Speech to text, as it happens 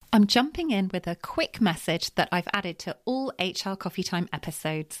I'm jumping in with a quick message that I've added to all HR Coffee Time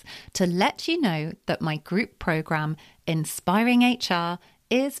episodes to let you know that my group program, Inspiring HR,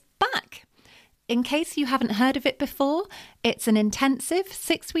 is back. In case you haven't heard of it before, it's an intensive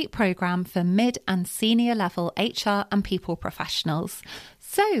 6-week program for mid and senior level HR and people professionals.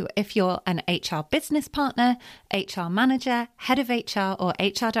 So if you're an HR business partner, HR manager, head of HR or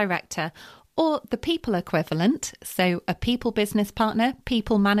HR director, or the people equivalent, so a people business partner,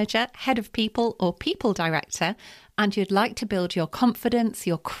 people manager, head of people or people director, and you'd like to build your confidence,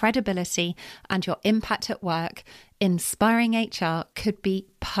 your credibility and your impact at work, Inspiring HR could be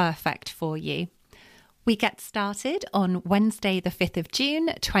perfect for you. We get started on Wednesday, the 5th of June,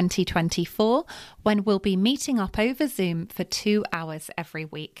 2024, when we'll be meeting up over Zoom for 2 hours every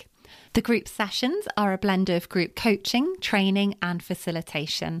week. The group sessions are a blend of group coaching, training and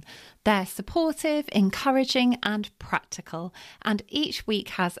facilitation. They're supportive, encouraging and practical, and each week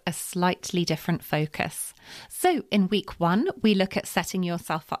has a slightly different focus. So in week 1, we look at setting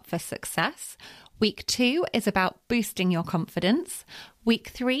yourself up for success. Week 2 is about boosting your confidence. Week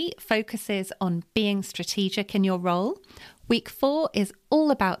 3 focuses on being strategic in your role. Week 4 is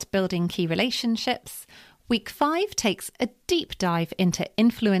all about building key relationships. Week 5 takes a deep dive into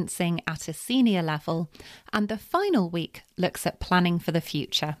influencing at a senior level, and the final week looks at planning for the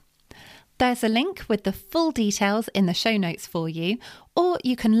future. There's a link with the full details in the show notes for you, or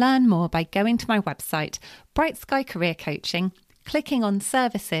you can learn more by going to my website, Bright Sky Career Coaching, clicking on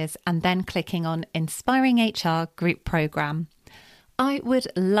Services, and then clicking on Inspiring HR Group Programme. I would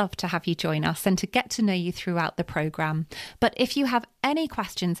love to have you join us and to get to know you throughout the programme. But if you have any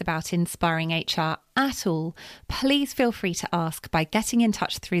questions about Inspiring HR at all, please feel free to ask by getting in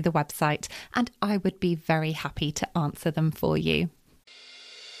touch through the website, and I would be very happy to answer them for you.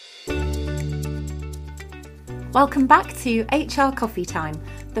 Welcome back to HR Coffee Time,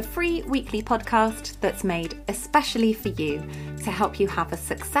 the free weekly podcast that's made especially for you to help you have a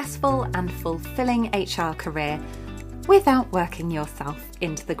successful and fulfilling HR career without working yourself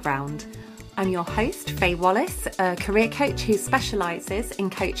into the ground. I'm your host, Faye Wallace, a career coach who specialises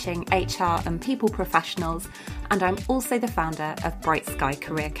in coaching HR and people professionals, and I'm also the founder of Bright Sky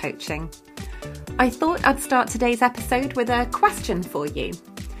Career Coaching. I thought I'd start today's episode with a question for you.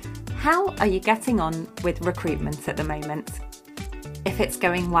 How are you getting on with recruitment at the moment? If it's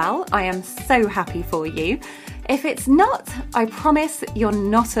going well, I am so happy for you. If it's not, I promise you're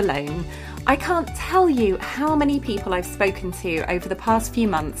not alone. I can't tell you how many people I've spoken to over the past few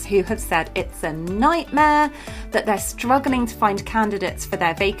months who have said it's a nightmare, that they're struggling to find candidates for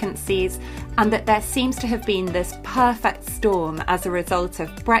their vacancies, and that there seems to have been this perfect storm as a result of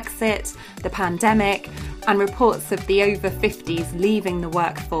Brexit, the pandemic, and reports of the over 50s leaving the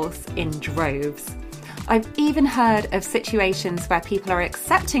workforce in droves. I've even heard of situations where people are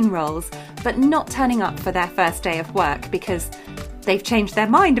accepting roles but not turning up for their first day of work because they've changed their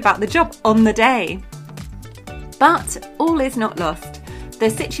mind about the job on the day. But all is not lost. The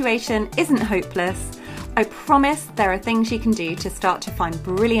situation isn't hopeless. I promise there are things you can do to start to find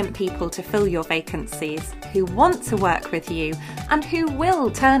brilliant people to fill your vacancies, who want to work with you and who will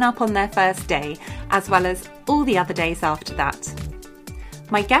turn up on their first day, as well as all the other days after that.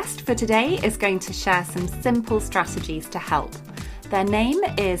 My guest for today is going to share some simple strategies to help. Their name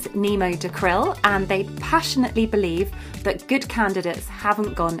is Nemo de Krill, and they passionately believe that good candidates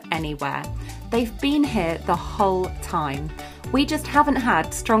haven't gone anywhere. They've been here the whole time. We just haven't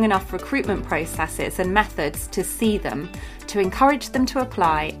had strong enough recruitment processes and methods to see them, to encourage them to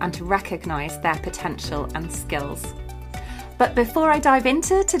apply and to recognise their potential and skills. But before I dive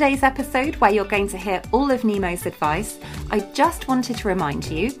into today's episode, where you're going to hear all of Nemo's advice, I just wanted to remind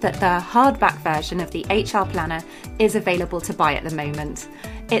you that the hardback version of the HR Planner is available to buy at the moment.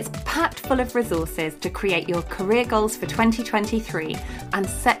 It's packed full of resources to create your career goals for 2023 and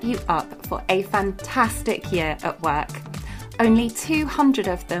set you up for a fantastic year at work. Only 200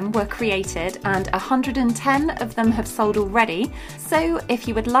 of them were created and 110 of them have sold already. So if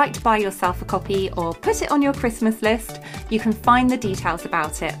you would like to buy yourself a copy or put it on your Christmas list, you can find the details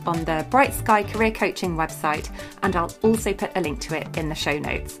about it on the Bright Sky Career Coaching website, and I'll also put a link to it in the show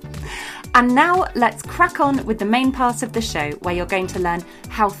notes. And now let's crack on with the main part of the show, where you're going to learn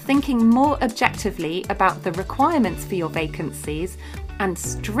how thinking more objectively about the requirements for your vacancies and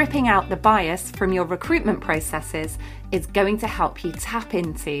stripping out the bias from your recruitment processes is going to help you tap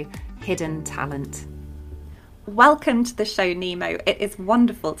into hidden talent. Welcome to the show, Nemo. It is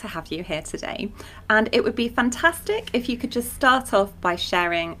wonderful to have you here today. And it would be fantastic if you could just start off by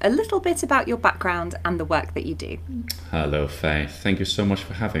sharing a little bit about your background and the work that you do. Hello, Faye. Thank you so much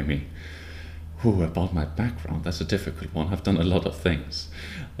for having me. About my background, that's a difficult one. I've done a lot of things.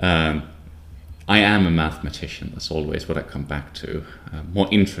 I am a mathematician. That's always what I come back to. More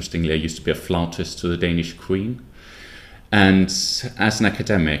interestingly, I used to be a flautist to the Danish Queen. And as an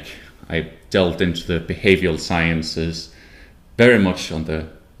academic, I delved into the behavioral sciences, very much on the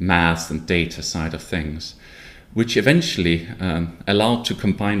maths and data side of things, which eventually allowed to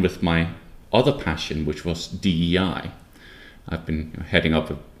combine with my other passion, which was DEI. I've been heading up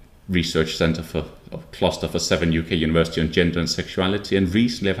a research centre for a cluster for 7 UK universities on gender and sexuality, and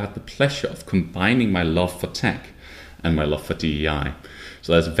recently I've had the pleasure of combining my love for tech and my love for DEI.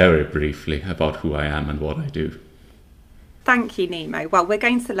 So that's very briefly about who I am and what I do. Thank you, Nemo. Well, we're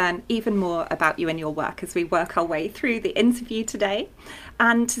going to learn even more about you and your work as we work our way through the interview today.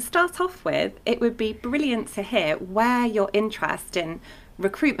 And to start off with, it would be brilliant to hear where your interest in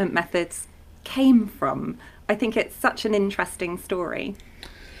recruitment methods came from. I think it's such an interesting story.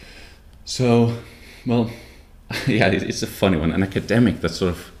 So, well, yeah, it's a funny one. An academic that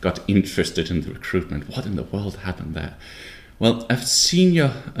sort of got interested in the recruitment. What in the world happened there? Well, a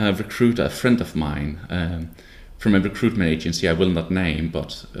senior recruiter, a friend of mine, from a recruitment agency I will not name,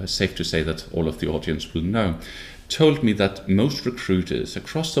 but safe to say that all of the audience will know, told me that most recruiters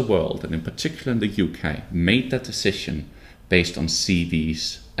across the world, and in particular in the UK, made that decision based on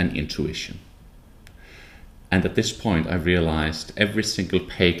CVs and intuition. And at this point, I realized every single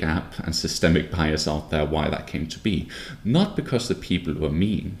pay gap and systemic bias out there, why that came to be. Not because the people were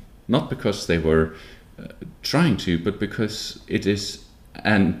mean, not because they were trying to, but because it is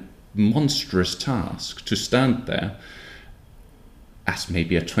an monstrous task to stand there as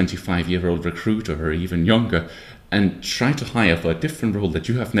maybe a 25-year-old recruiter or even younger and try to hire for a different role that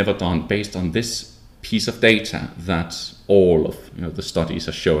you have never done based on this piece of data that all of the studies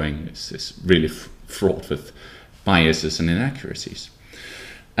are showing is really fraught with biases and inaccuracies.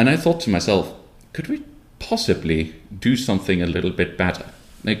 And I thought to myself, could we possibly do something a little bit better?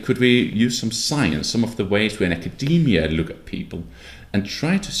 Like, could we use some science, some of the ways we in academia look at people, and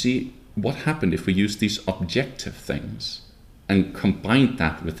try to see what happened if we use these objective things and combine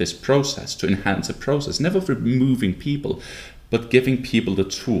that with this process to enhance a process, never removing people, but giving people the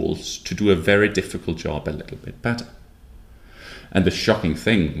tools to do a very difficult job a little bit better. And the shocking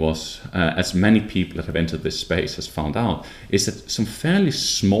thing was, as many people that have entered this space has found out, is that some fairly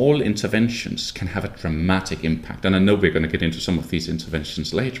small interventions can have a dramatic impact. And I know we're going to get into some of these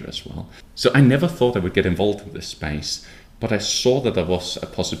interventions later as well. So I never thought I would get involved in this space, but I saw that there was a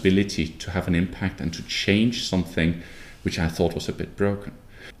possibility to have an impact and to change something which I thought was a bit broken.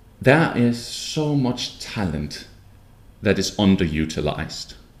 There is so much talent that is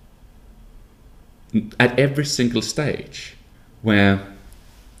underutilized at every single stage, where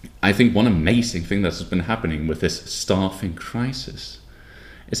I think one amazing thing that has been happening with this staffing crisis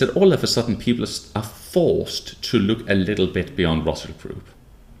is that all of a sudden people are forced to look a little bit beyond Russell Group.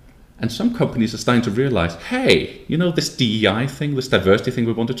 And some companies are starting to realize, hey, this DEI thing, this diversity thing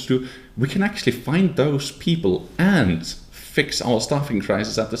we wanted to do, we can actually find those people and fix our staffing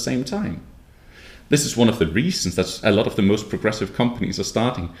crisis at the same time. This is one of the reasons that a lot of the most progressive companies are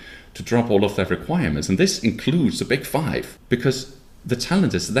starting to drop all of their requirements. And this includes the big five, because the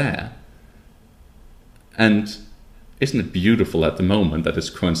talent is there. And isn't it beautiful at the moment that it's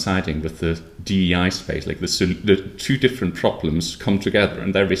coinciding with the DEI space, like the two different problems come together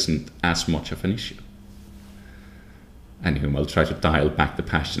and there isn't as much of an issue. Anyway, I'll try to dial back the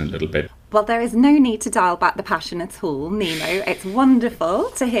passion a little bit. Well, there is no need to dial back the passion at all, Nemo. It's wonderful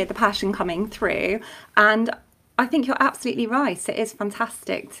to hear the passion coming through. And I think you're absolutely right. It is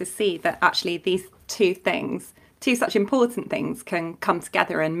fantastic to see that actually these two such important things can come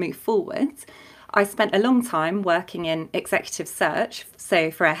together and move forward. I spent a long time working in executive search,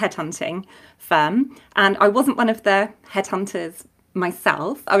 so for a headhunting firm, and I wasn't one of the headhunters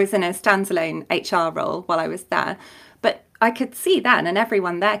myself. I was in a standalone HR role while I was there, but I could see then, and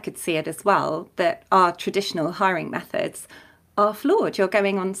everyone there could see it as well, that our traditional hiring methods are flawed. You're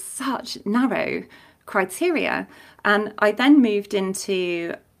going on such narrow criteria. And I then moved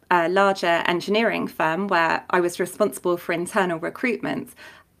into a larger engineering firm where I was responsible for internal recruitment.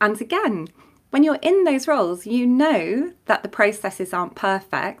 And again, when you're in those roles, you know that the processes aren't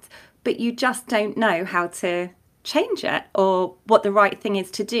perfect, but you just don't know how to change it or what the right thing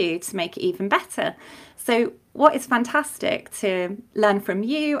is to do to make it even better. So what is fantastic to learn from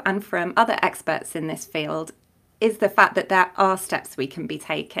you and from other experts in this field is the fact that there are steps we can be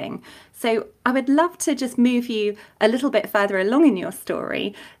taking. So I would love to just move you a little bit further along in your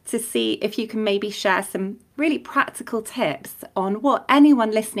story to see if you can maybe share some really practical tips on what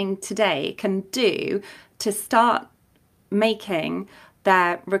anyone listening today can do to start making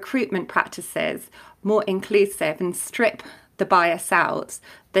their recruitment practices more inclusive and strip the bias out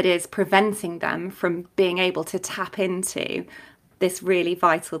that is preventing them from being able to tap into this really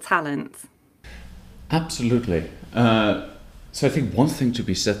vital talent? Absolutely. So I think one thing to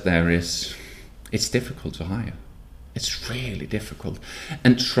be said there is it's difficult to hire. It's really difficult.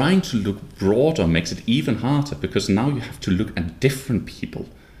 And trying to look broader makes it even harder, because now you have to look at different people,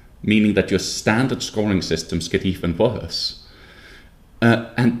 meaning that your standard scoring systems get even worse.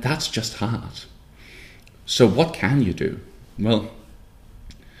 And that's just hard. So what can you do? Well,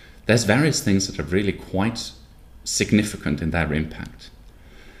 there's various things that are really quite significant in their impact.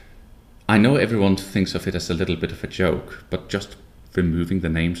 I know everyone thinks of it as a little bit of a joke, but just removing the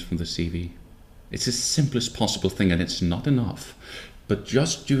names from the CV. It's the simplest possible thing, and it's not enough. But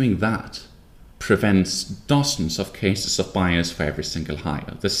just doing that prevents dozens of cases of bias for every single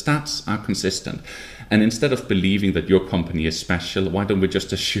hire. The stats are consistent. And instead of believing that your company is special, why don't we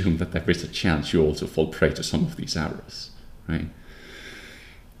just assume that there is a chance you also fall prey to some of these errors, right?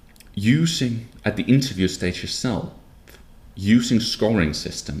 Using, at the interview stage yourself, using scoring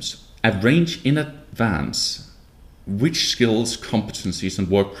systems, arrange in advance which skills, competencies, and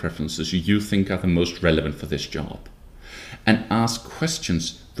work preferences you think are the most relevant for this job, and ask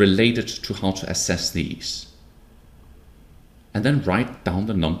questions related to how to assess these. And then write down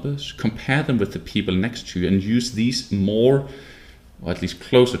the numbers, compare them with the people next to you, and use these more, or at least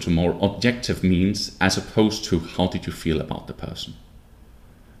closer to more objective means, as opposed to how did you feel about the person.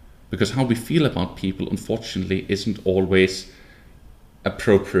 Because how we feel about people, unfortunately, isn't always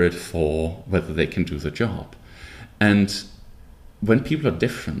appropriate for whether they can do the job. And when people are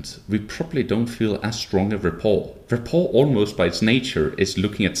different, we probably don't feel as strong a rapport. Rapport, almost by its nature, is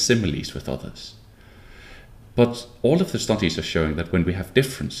looking at similes with others. But all of the studies are showing that when we have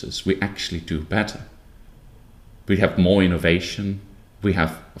differences, we actually do better. We have more innovation, we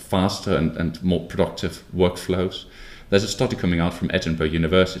have faster and more productive workflows. There's a study coming out from Edinburgh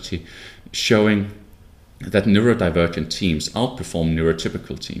University showing that neurodivergent teams outperform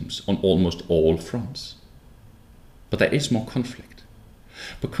neurotypical teams on almost all fronts. But there is more conflict.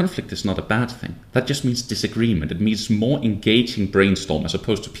 But conflict is not a bad thing. That just means disagreement. It means more engaging brainstorm as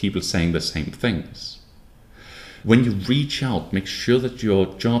opposed to people saying the same things. When you reach out, make sure that your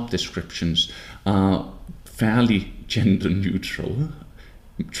job descriptions are fairly gender neutral.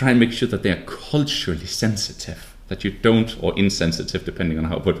 Try and make sure that they are culturally sensitive, that you don't, or insensitive depending on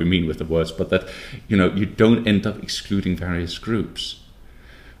what we mean with the words, but that you don't end up excluding various groups.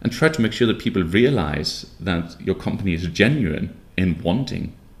 And try to make sure that people realize that your company is genuine in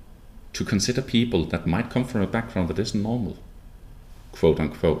wanting to consider people that might come from a background that isn't normal, quote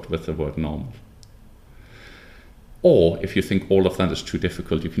unquote, with the word normal. Or if you think all of that is too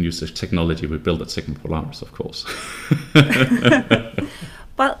difficult, you can use the technology we built at Sigma Polaris, of course.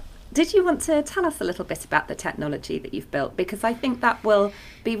 Well, did you want to tell us a little bit about the technology that you've built? Because I think that will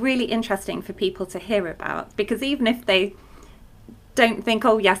be really interesting for people to hear about. Because even if they don't think,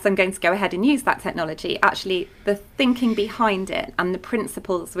 oh yes, I'm going to go ahead and use that technology, actually the thinking behind it and the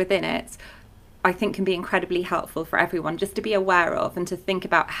principles within it, I think can be incredibly helpful for everyone just to be aware of and to think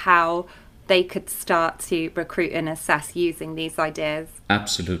about how they could start to recruit and assess using these ideas.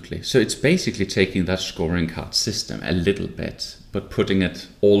 Absolutely. So it's basically taking that scoring card system a little bit, but putting it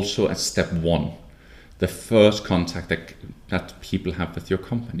also at step one, the first contact that people have with your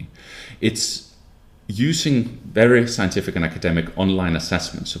company. It's using very scientific and academic online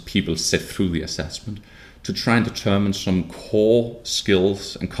assessments, so people sit through the assessment to try and determine some core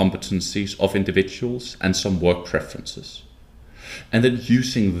skills and competencies of individuals and some work preferences. And then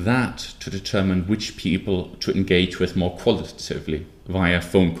using that to determine which people to engage with more qualitatively via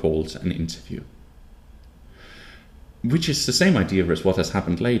phone calls and interview. Which is the same idea as what has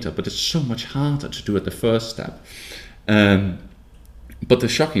happened later, but it's so much harder to do at the first step. But the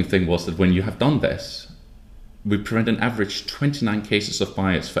shocking thing was that when you have done this, we prevent an average 29 cases of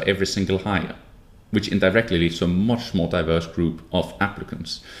bias for every single hire, which indirectly leads to a much more diverse group of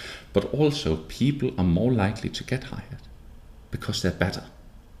applicants. But also, people are more likely to get hired because they're better.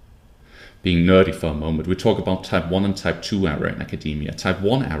 Being nerdy for a moment, we talk about type 1 and type 2 error in academia. Type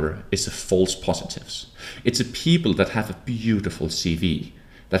 1 error is the false positives. It's the people that have a beautiful CV,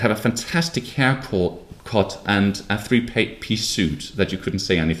 that have a fantastic haircut and a three-piece suit that you couldn't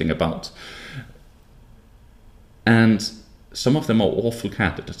say anything about. And some of them are awful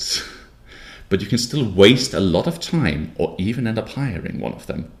candidates. But you can still waste a lot of time or even end up hiring one of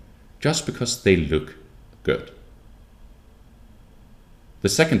them just because they look good. The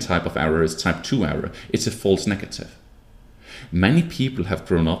second type of error is type 2 error. It's a false negative. Many people have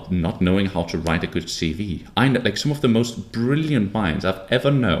grown up not knowing how to write a good CV. I know, like, some of the most brilliant minds I've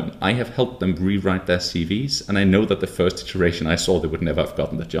ever known, I have helped them rewrite their CVs, and I know that the first iteration I saw, they would never have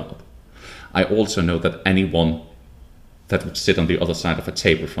gotten the job. I also know that anyone that would sit on the other side of a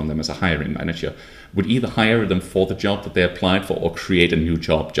table from them as a hiring manager would either hire them for the job that they applied for or create a new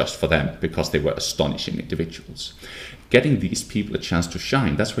job just for them because they were astonishing individuals. Getting these people a chance to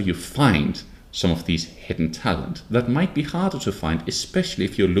shine, that's where you find some of these hidden talent that might be harder to find, especially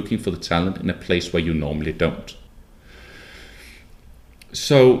if you're looking for the talent in a place where you normally don't.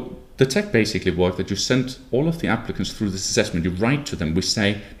 So the tech basically worked that you send all of the applicants through this assessment. You write to them. We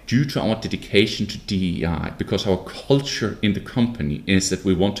say, due to our dedication to DEI, because our culture in the company is that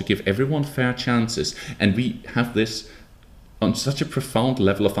we want to give everyone fair chances, and we have this on such a profound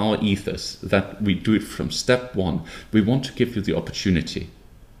level of our ethos that we do it from step one. We want to give you the opportunity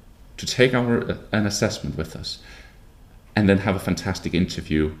to take an assessment with us and then have a fantastic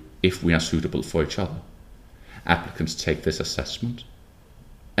interview if we are suitable for each other. Applicants take this assessment,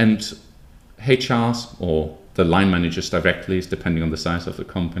 and HRs or the line managers directly, depending on the size of the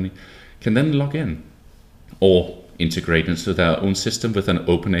company, can then log in or integrate into their own system with an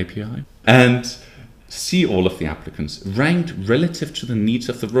open API and see all of the applicants ranked relative to the needs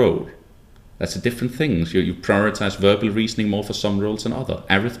of the role. That's a different thing. You prioritize verbal reasoning more for some roles than other,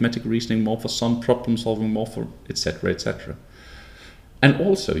 arithmetic reasoning more for some, problem solving more for, etc., etc. And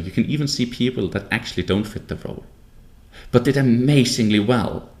also, you can even see people that actually don't fit the role, but did amazingly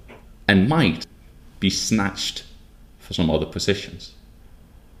well and might be snatched for some other positions.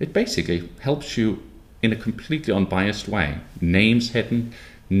 It basically helps you in a completely unbiased way. Names hidden,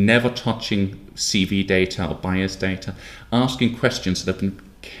 never touching CV data or bias data, asking questions that have been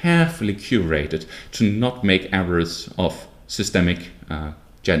carefully curated to not make errors of systemic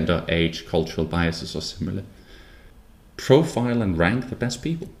gender, age, cultural biases or similar. Profile and rank the best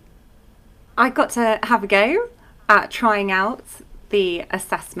people. I got to have a go at trying out the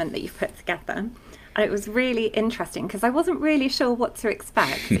assessment that you've put together. And it was really interesting because I wasn't really sure what to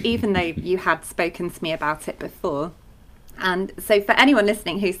expect, even though you had spoken to me about it before. And so for anyone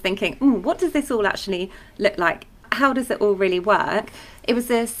listening who's thinking, what does this all actually look like? How does it all really work? It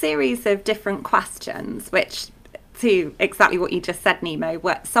was a series of different questions, which, to exactly what you just said, Nemo,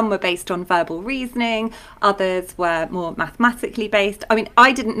 some were based on verbal reasoning, others were more mathematically based. I mean,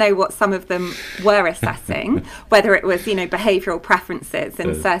 I didn't know what some of them were assessing, whether it was, behavioural preferences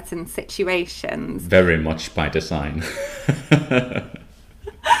in certain situations. Very much by design.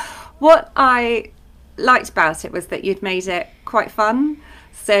 What I liked about it was that you'd made it quite fun.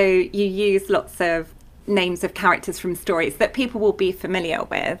 So you used lots of names of characters from stories that people will be familiar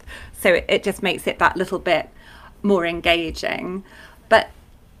with. So it just makes it that little bit more engaging. But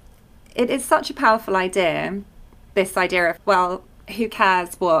it is such a powerful idea, this idea of, well, who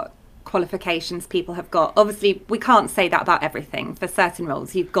cares what qualifications people have got? Obviously, we can't say that about everything. For certain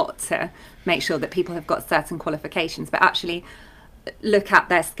roles, you've got to make sure that people have got certain qualifications, but actually look at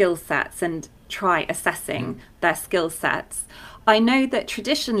their skill sets and try assessing their skill sets. I know that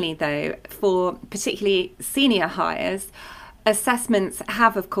traditionally, though, for particularly senior hires, assessments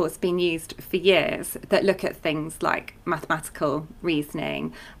have, of course, been used for years that look at things like mathematical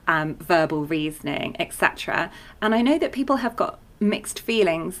reasoning, verbal reasoning, etc. And I know that people have got mixed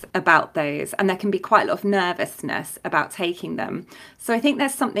feelings about those, and there can be quite a lot of nervousness about taking them. So I think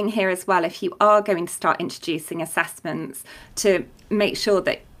there's something here as well, if you are going to start introducing assessments, to make sure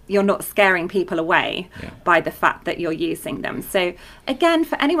that you're not scaring people away by the fact that you're using them. So again,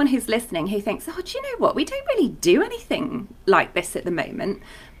 for anyone who's listening who thinks, do you know what? We don't really do anything like this at the moment.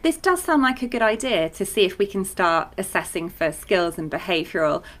 This does sound like a good idea to see if we can start assessing for skills and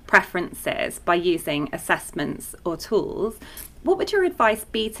behavioural preferences by using assessments or tools. What would your advice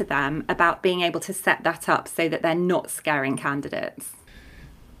be to them about being able to set that up so that they're not scaring candidates?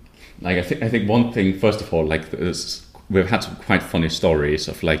 I think one thing, first of all, we've had some quite funny stories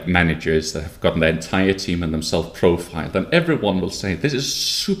of managers that have gotten their entire team and themselves profiled, and everyone will say, this is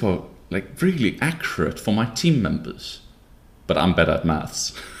super, really accurate for my team members, but I'm better at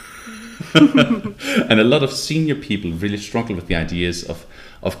maths. And a lot of senior people really struggle with the ideas of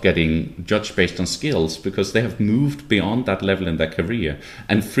getting judged based on skills because they have moved beyond that level in their career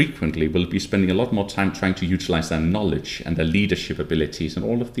and frequently will be spending a lot more time trying to utilize their knowledge and their leadership abilities and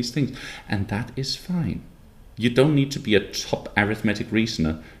all of these things. And that is fine. You don't need to be a top arithmetic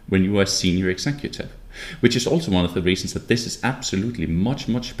reasoner when you are a senior executive, which is also one of the reasons that this is absolutely much,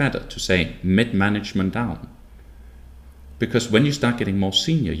 much better to say mid-management down. Because when you start getting more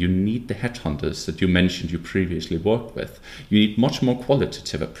senior, you need the headhunters that you mentioned you previously worked with. You need much more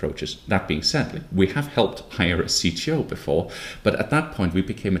qualitative approaches. That being said, we have helped hire a CTO before, but at that point we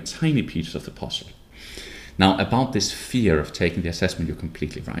became a tiny piece of the puzzle. Now, about this fear of taking the assessment, you're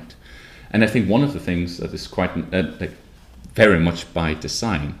completely right. And I think one of the things that is quite very much by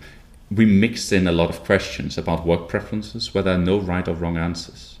design, we mixed in a lot of questions about work preferences where there are no right or wrong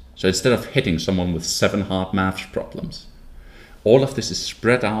answers. So instead of hitting someone with 7 hard math problems, all of this is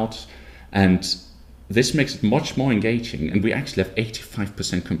spread out, and this makes it much more engaging. And we actually have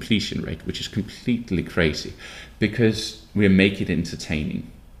 85% completion rate, which is completely crazy because we make it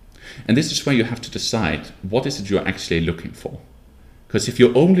entertaining. And this is where you have to decide what is it you're actually looking for. Because if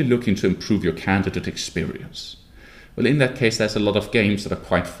you're only looking to improve your candidate experience, well, in that case, there's a lot of games that are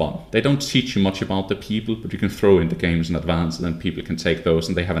quite fun. They don't teach you much about the people, but you can throw in the games in advance, and then people can take those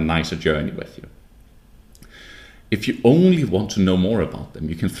and they have a nicer journey with you. If you only want to know more about them,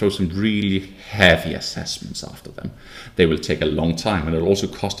 you can throw some really heavy assessments after them. They will take a long time, and it'll also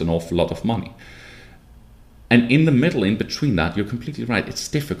cost an awful lot of money. And in the middle, in between that, you're completely right. It's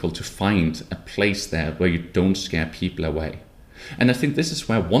difficult to find a place there where you don't scare people away. And I think this is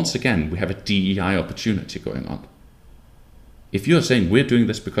where, once again, we have a DEI opportunity going on. If you're saying we're doing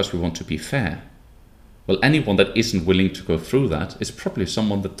this because we want to be fair, well, anyone that isn't willing to go through that is probably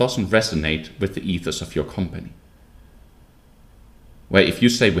someone that doesn't resonate with the ethos of your company. Where if you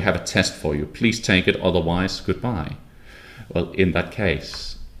say we have a test for you, please take it, otherwise goodbye. Well, in that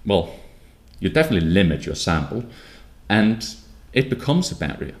case, well, you definitely limit your sample and it becomes a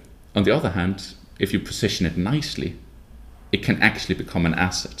barrier. On the other hand, if you position it nicely, it can actually become an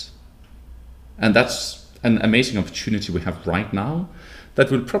asset. And that's an amazing opportunity we have right now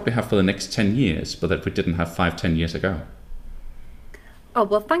that we'll probably have for the next 10 years, but that we didn't have 5-10 years ago. Oh,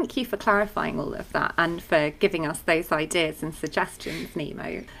 well, thank you for clarifying all of that and for giving us those ideas and suggestions,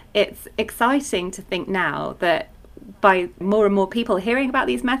 Nemo. It's exciting to think now that by more and more people hearing about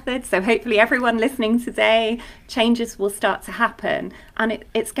these methods, so hopefully everyone listening today, changes will start to happen, and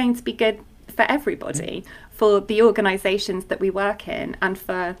it's going to be good for everybody, for the organisations that we work in, and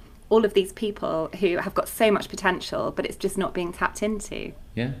for all of these people who have got so much potential, but it's just not being tapped into.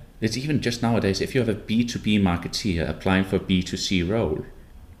 Yeah, it's even just nowadays, if you have a B2B marketeer applying for a B2C role,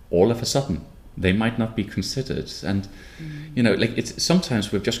 all of a sudden they might not be considered. And it's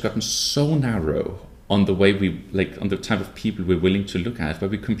sometimes we've just gotten so narrow on the way on the type of people we're willing to look at, where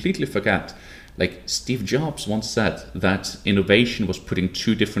we completely forget. Like Steve Jobs once said that innovation was putting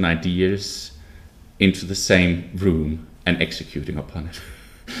 2 different ideas into the same room and executing upon it.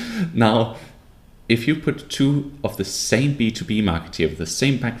 Now, if you put 2 of the same B2B marketeer with the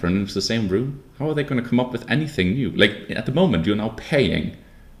same background into the same room, how are they going to come up with anything new? Like at the moment, you're now paying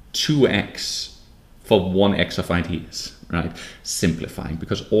 2x for 1x of ideas, right? Simplifying,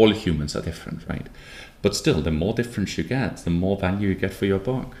 because all humans are different, right? But still, the more difference you get, the more value you get for your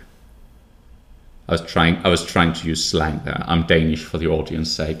buck. I was trying to use slang there. I'm Danish for the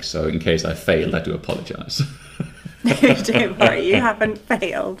audience's sake, so in case I failed, I do apologize. Don't worry, you haven't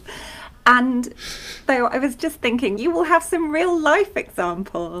failed. And though I was just thinking, you will have some real life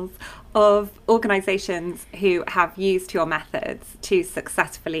examples of organisations who have used your methods to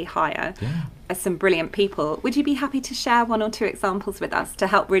successfully hire some brilliant people. Would you be happy to share 1 or 2 examples with us to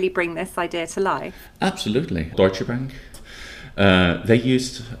help really bring this idea to life? Absolutely. Deutsche Bank. They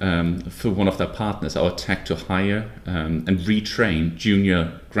used, through one of their partners, our tech to hire and retrain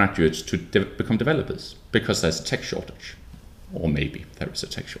junior graduates to become developers, because there's a tech shortage. Or maybe there is a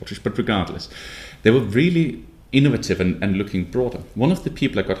tech shortage, but regardless, they were really innovative and looking broader. One of the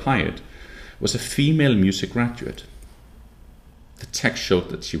people that got hired was a female music graduate. The tech showed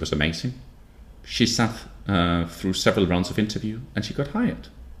that she was amazing. She sat through several rounds of interview and she got hired.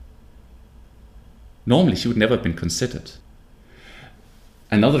 Normally, she would never have been considered.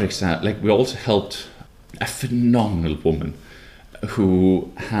 Another example, we also helped a phenomenal woman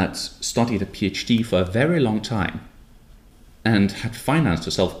who had studied a PhD for a very long time and had financed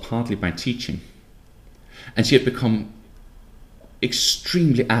herself partly by teaching. And she had become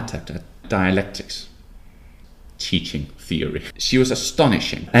extremely adept at dialectics, teaching theory. She was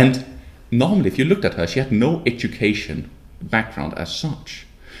astonishing. And normally, if you looked at her, she had no education background as such.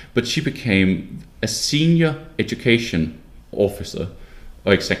 But she became a senior education officer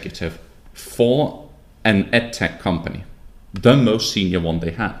or executive for an edtech company, the most senior one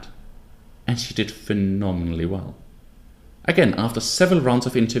they had. And she did phenomenally well. Again, after several rounds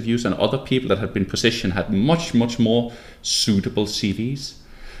of interviews, and other people that had been positioned had much, much more suitable CVs,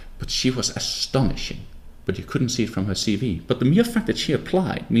 but she was astonishing. But you couldn't see it from her CV. But the mere fact that she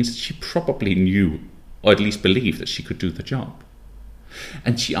applied means that she probably knew or at least believed that she could do the job.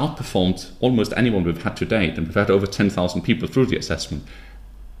 And she outperformed almost anyone we've had to date, and we've had over 10,000 people through the assessment.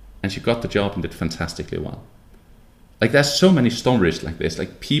 And she got the job and did fantastically well. Like, there's so many stories like this,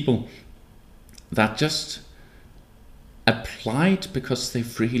 like people that just applied because they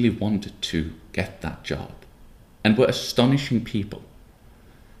really wanted to get that job and were astonishing people.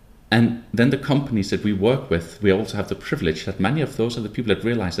 And then the companies that we work with, we also have the privilege that many of those are the people that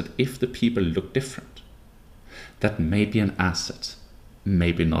realize that if the people look different, that may be an asset,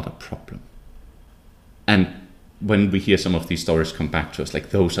 maybe not a problem. And when we hear some of these stories come back to us, like,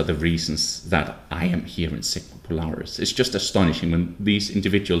 those are the reasons that I am here in Sigma Polaris. It's just astonishing when these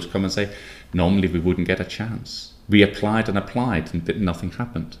individuals come and say, normally we wouldn't get a chance. We applied and nothing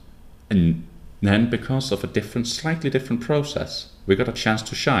happened. And then because of a slightly different process, we got a chance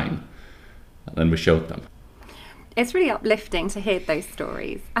to shine. And then we showed them. It's really uplifting to hear those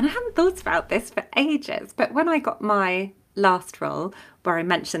stories. And I hadn't thought about this for ages, but when I got my last role, where I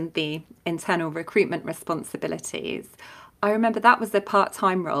mentioned the internal recruitment responsibilities, I remember that was a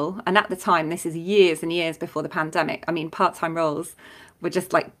part-time role. And at the time, this is years and years before the pandemic, I mean, part-time roles were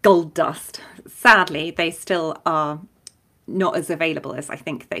just like gold dust. Sadly, they still are not as available as I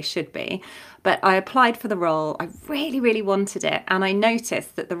think they should be. But I applied for the role. I really, really wanted it. And I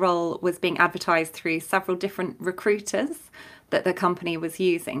noticed that the role was being advertised through several different recruiters that the company was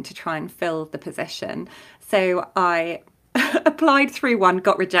using to try and fill the position. So I applied through one,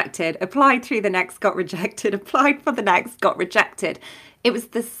 got rejected, applied through the next, got rejected, applied for the next, got rejected. It was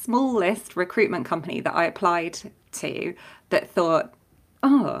the smallest recruitment company that I applied to that thought,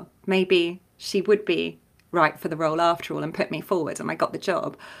 oh, maybe she would be right for the role after all, and put me forward, and I got the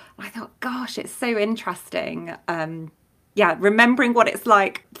job. I thought, gosh, it's so interesting. Remembering what it's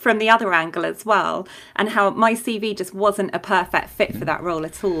like from the other angle as well, and how my CV just wasn't a perfect fit for that role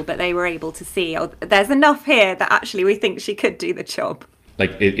at all, but they were able to see, oh, there's enough here that actually we think she could do the job.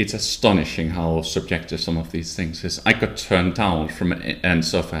 Like, it's astonishing how subjective some of these things is. I got turned down from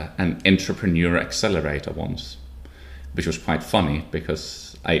an entrepreneur accelerator once, which was quite funny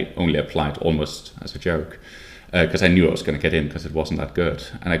because I only applied almost as a joke, because I knew I was going to get in because it wasn't that good.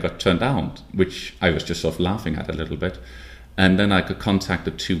 And I got turned down, which I was just sort of laughing at a little bit. And then I got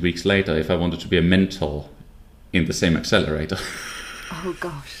contacted 2 weeks later if I wanted to be a mentor in the same accelerator. Oh,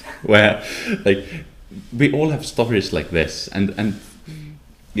 gosh. Where, like, we all have stories like this. And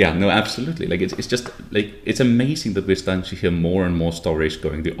yeah, no, absolutely. Like, it's just, like, it's amazing that we're starting to hear more and more stories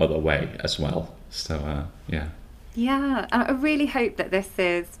going the other way as well. So, yeah. Yeah, I really hope that this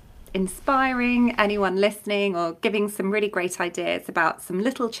is inspiring anyone listening, or giving some really great ideas about some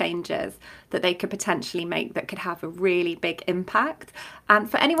little changes that they could potentially make that could have a really big impact. And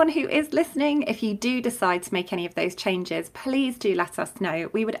for anyone who is listening, if you do decide to make any of those changes, please do let us know.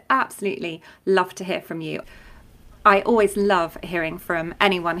 We would absolutely love to hear from you. I always love hearing from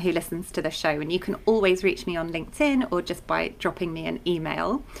anyone who listens to the show, and you can always reach me on LinkedIn or just by dropping me an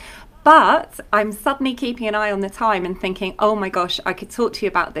email. But I'm suddenly keeping an eye on the time and thinking, oh my gosh, I could talk to you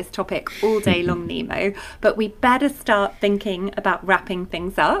about this topic all day long, Nemo, but we better start thinking about wrapping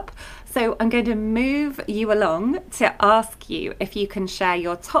things up. So I'm going to move you along to ask you if you can share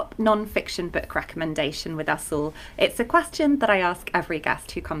your top non-fiction book recommendation with us all. It's a question that I ask every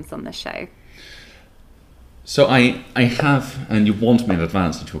guest who comes on the show. So I have, and you warned me in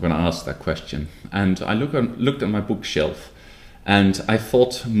advance that you were going to ask that question, and I looked at my bookshelf. And I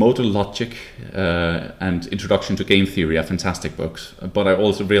thought Modal Logic and Introduction to Game Theory are fantastic books, but I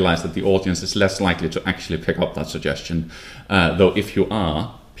also realized that the audience is less likely to actually pick up that suggestion. Though if you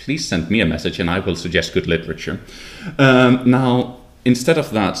are, please send me a message and I will suggest good literature. Now, instead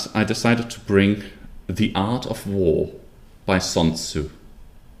of that, I decided to bring The Art of War by Sun Tzu.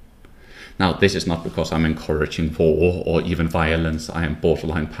 Now, this is not because I'm encouraging war or even violence. I am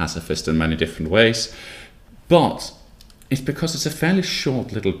borderline pacifist in many different ways. But it's because it's a fairly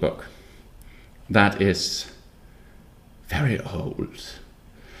short little book that is very old.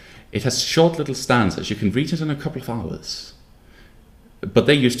 It has short little stanzas. You can read it in a couple of hours. But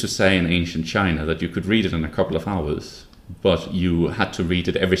they used to say in ancient China that you could read it in a couple of hours, but you had to read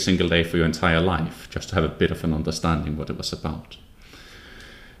it every single day for your entire life just to have a bit of an understanding what it was about.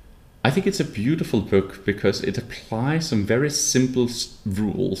 I think it's a beautiful book because it applies some very simple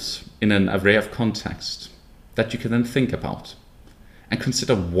rules in an array of contexts that you can then think about and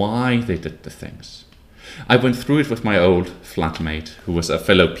consider why they did the things. I went through it with my old flatmate, who was a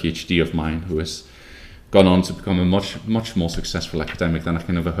fellow PhD of mine, who has gone on to become a much more successful academic than I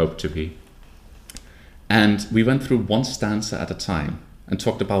can ever hope to be. And we went through one stanza at a time and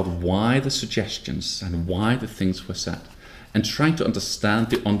talked about why the suggestions and why the things were said, and trying to understand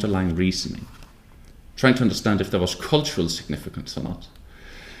the underlying reasoning, trying to understand if there was cultural significance or not.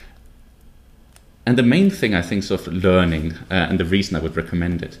 And the main thing I think sort of learning, and the reason I would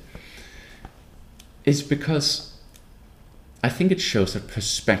recommend it, is because I think it shows that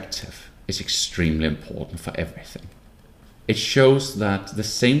perspective is extremely important for everything. It shows that the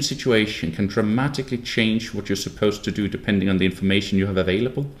same situation can dramatically change what you're supposed to do depending on the information you have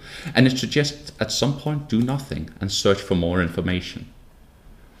available. And it suggests at some point do nothing and search for more information.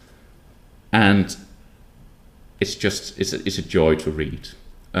 And it's a joy to read.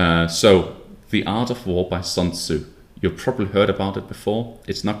 So The Art of War by Sun Tzu. You've probably heard about it before.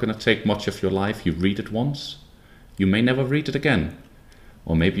 It's not going to take much of your life. You read it once. You may never read it again.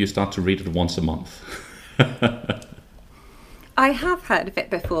 Or maybe you start to read it once a month. I have heard of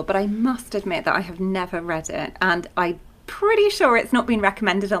it before, but I must admit that I have never read it, and I'm pretty sure it's not been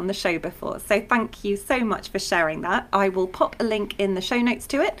recommended on the show before. So thank you so much for sharing that. I will pop a link in the show notes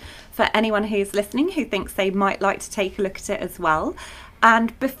to it for anyone who's listening who thinks they might like to take a look at it as well.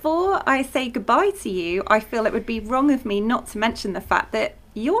 And before I say goodbye to you, I feel it would be wrong of me not to mention the fact that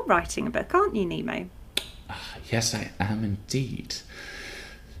you're writing a book, aren't you, Nemo? Yes, I am indeed.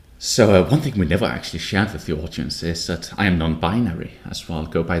 So one thing we never actually shared with the audience is that I am non-binary as well,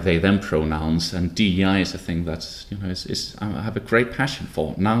 go by they, them pronouns, and DEI is a thing that I have a great passion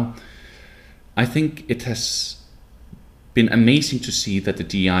for. Now, I think it has been amazing to see that the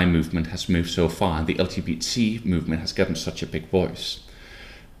DEI movement has moved so far and the LGBT movement has gotten such a big voice.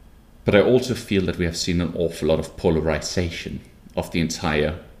 But I also feel that we have seen an awful lot of polarization of the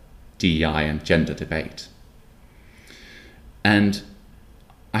entire DEI and gender debate. And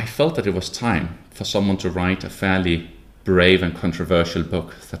I felt that it was time for someone to write a fairly brave and controversial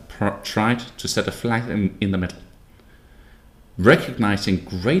book that tried to set a flag in the middle, recognizing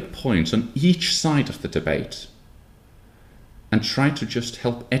great points on each side of the debate, and try to just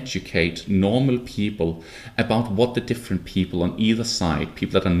help educate normal people about what the different people on either side,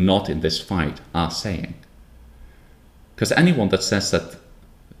 people that are not in this fight, are saying. Because anyone that says that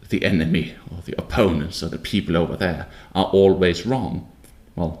the enemy or the opponents or the people over there are always wrong,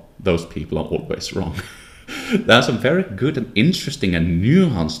 well, those people are always wrong. There are some very good and interesting and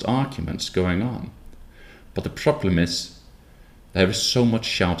nuanced arguments going on. But the problem is there is so much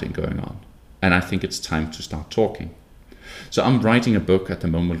shouting going on, and I think it's time to start talking. So I'm writing a book at the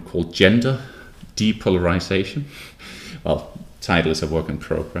moment called Gender Depolarization. Well, title is a work in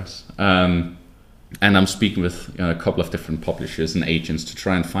progress. And I'm speaking with a couple of different publishers and agents to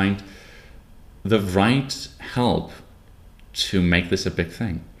try and find the right help to make this a big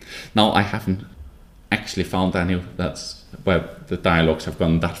thing. Now, I haven't actually found any that's where the dialogues have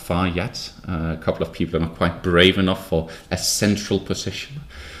gone that far yet. A couple of people are not quite brave enough for a central position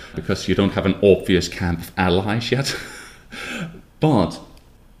because you don't have an obvious camp of allies yet. But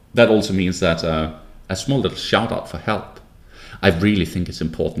that also means that a small little shout out for help. I really think it's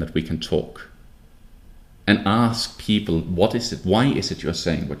important that we can talk and ask people, what is it? Why is it you're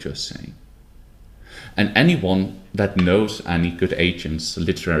saying what you're saying? And anyone that knows any good agents,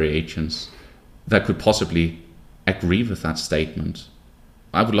 literary agents, that could possibly agree with that statement,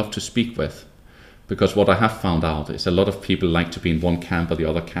 I would love to speak with. Because what I have found out is a lot of people like to be in one camp or the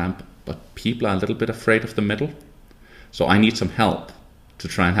other camp, but people are a little bit afraid of the middle. So I need some help to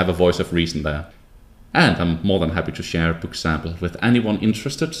try and have a voice of reason there. And I'm more than happy to share a book sample with anyone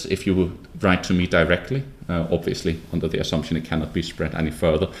interested if you would write to me directly, obviously under the assumption it cannot be spread any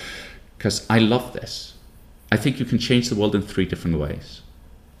further. Because I love this. I think you can change the world in 3 different ways.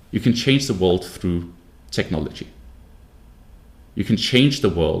 You can change the world through technology. You can change the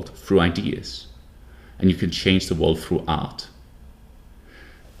world through ideas. And you can change the world through art.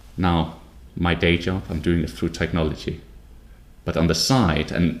 Now, my day job, I'm doing it through technology. But on the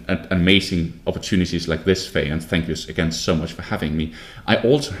side, and amazing opportunities like this, Faye, and thank you again so much for having me, I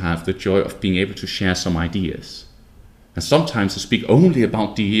also have the joy of being able to share some ideas. And sometimes I speak only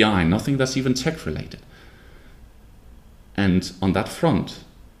about DEI, nothing that's even tech related. And on that front,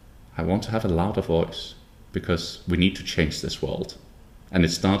 I want to have a louder voice because we need to change this world. And it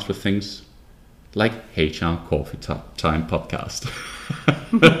starts with things like HR Coffee Time podcast.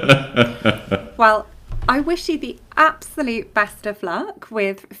 Well, I wish you the absolute best of luck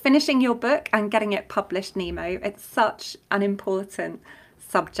with finishing your book and getting it published, Nemo. It's such an important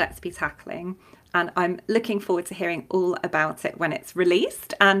subject to be tackling. And I'm looking forward to hearing all about it when it's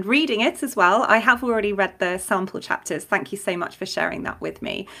released and reading it as well. I have already read the sample chapters. Thank you so much for sharing that with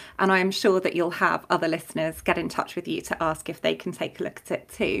me. And I am sure that you'll have other listeners get in touch with you to ask if they can take a look at it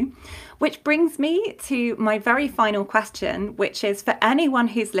too. Which brings me to my very final question, which is for anyone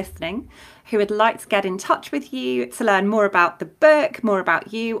who's listening who would like to get in touch with you to learn more about the book, more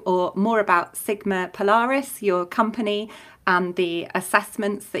about you, or more about Sigma Polaris, your company, and the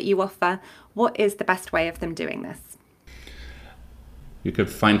assessments that you offer, what is the best way of them doing this? You could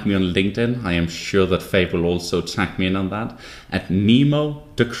find me on LinkedIn. I am sure that Faye will also tag me in on that, at Nemo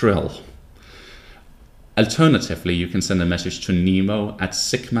de Krill. Alternatively, you can send a message to Nemo at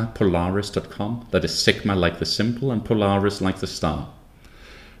sigmapolaris.com. That is Sigma like the symbol and Polaris like the star.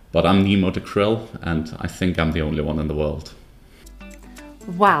 But I'm Nemo de Krill, and I think I'm the only one in the world.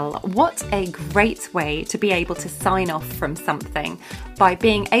 Well, what a great way to be able to sign off from something by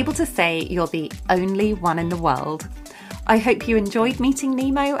being able to say you're the only one in the world. I hope you enjoyed meeting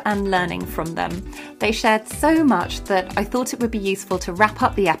Nemo and learning from them. They shared so much that I thought it would be useful to wrap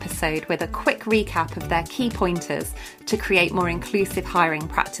up the episode with a quick recap of their key pointers to create more inclusive hiring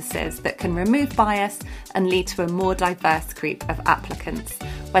practices that can remove bias and lead to a more diverse group of applicants,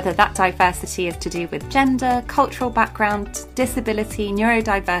 whether that diversity is to do with gender, cultural background, disability,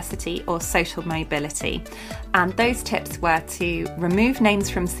 neurodiversity, or social mobility. And those tips were to remove names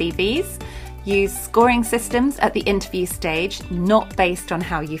from CVs, use scoring systems at the interview stage, not based on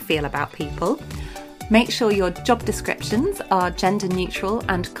how you feel about people. Make sure your job descriptions are gender neutral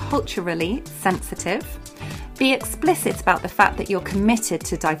and culturally sensitive. Be explicit about the fact that you're committed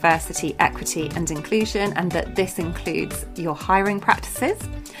to diversity, equity, and inclusion, and that this includes your hiring practices.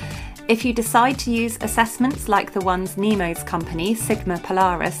 If you decide to use assessments like the ones Nemo's company, Sigma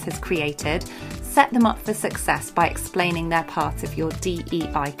Polaris, has created, set them up for success by explaining they're part of your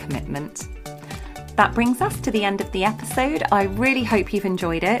DEI commitment. That brings us to the end of the episode. I really hope you've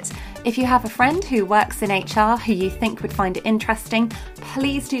enjoyed it. If you have a friend who works in HR who you think would find it interesting,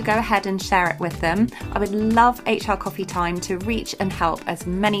 please do go ahead and share it with them. I would love HR Coffee Time to reach and help as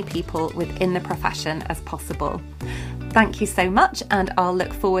many people within the profession as possible. Thank you so much, and I'll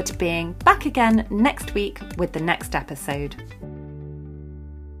look forward to being back again next week with the next episode.